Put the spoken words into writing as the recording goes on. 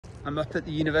I'm up at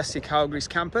the University of Calgary's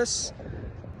campus.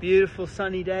 Beautiful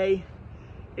sunny day.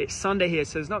 It's Sunday here,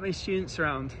 so there's not many students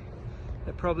around.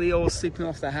 They're probably all sleeping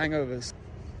off their hangovers.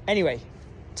 Anyway,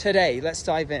 today, let's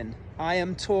dive in. I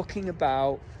am talking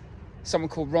about someone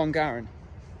called Ron Garan.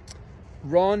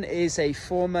 Ron is a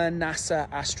former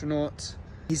NASA astronaut.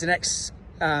 He's an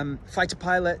ex-fighter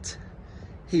pilot.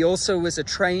 He also was a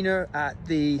trainer at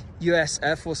the US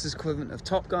Air Force's equivalent of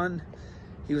Top Gun.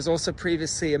 He was also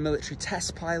previously a military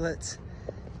test pilot.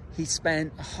 He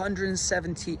spent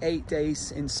 178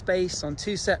 days in space on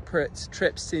 2 separate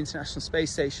trips to the International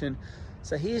Space Station.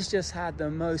 So he has just had the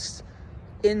most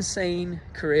insane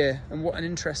career, and what an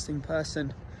interesting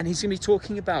person. And he's going to be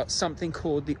talking about something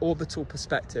called the orbital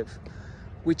perspective,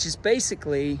 which is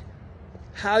basically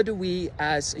how do we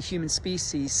as a human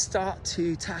species start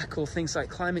to tackle things like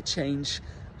climate change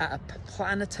at a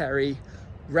planetary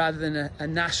rather than a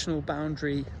national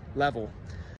boundary level.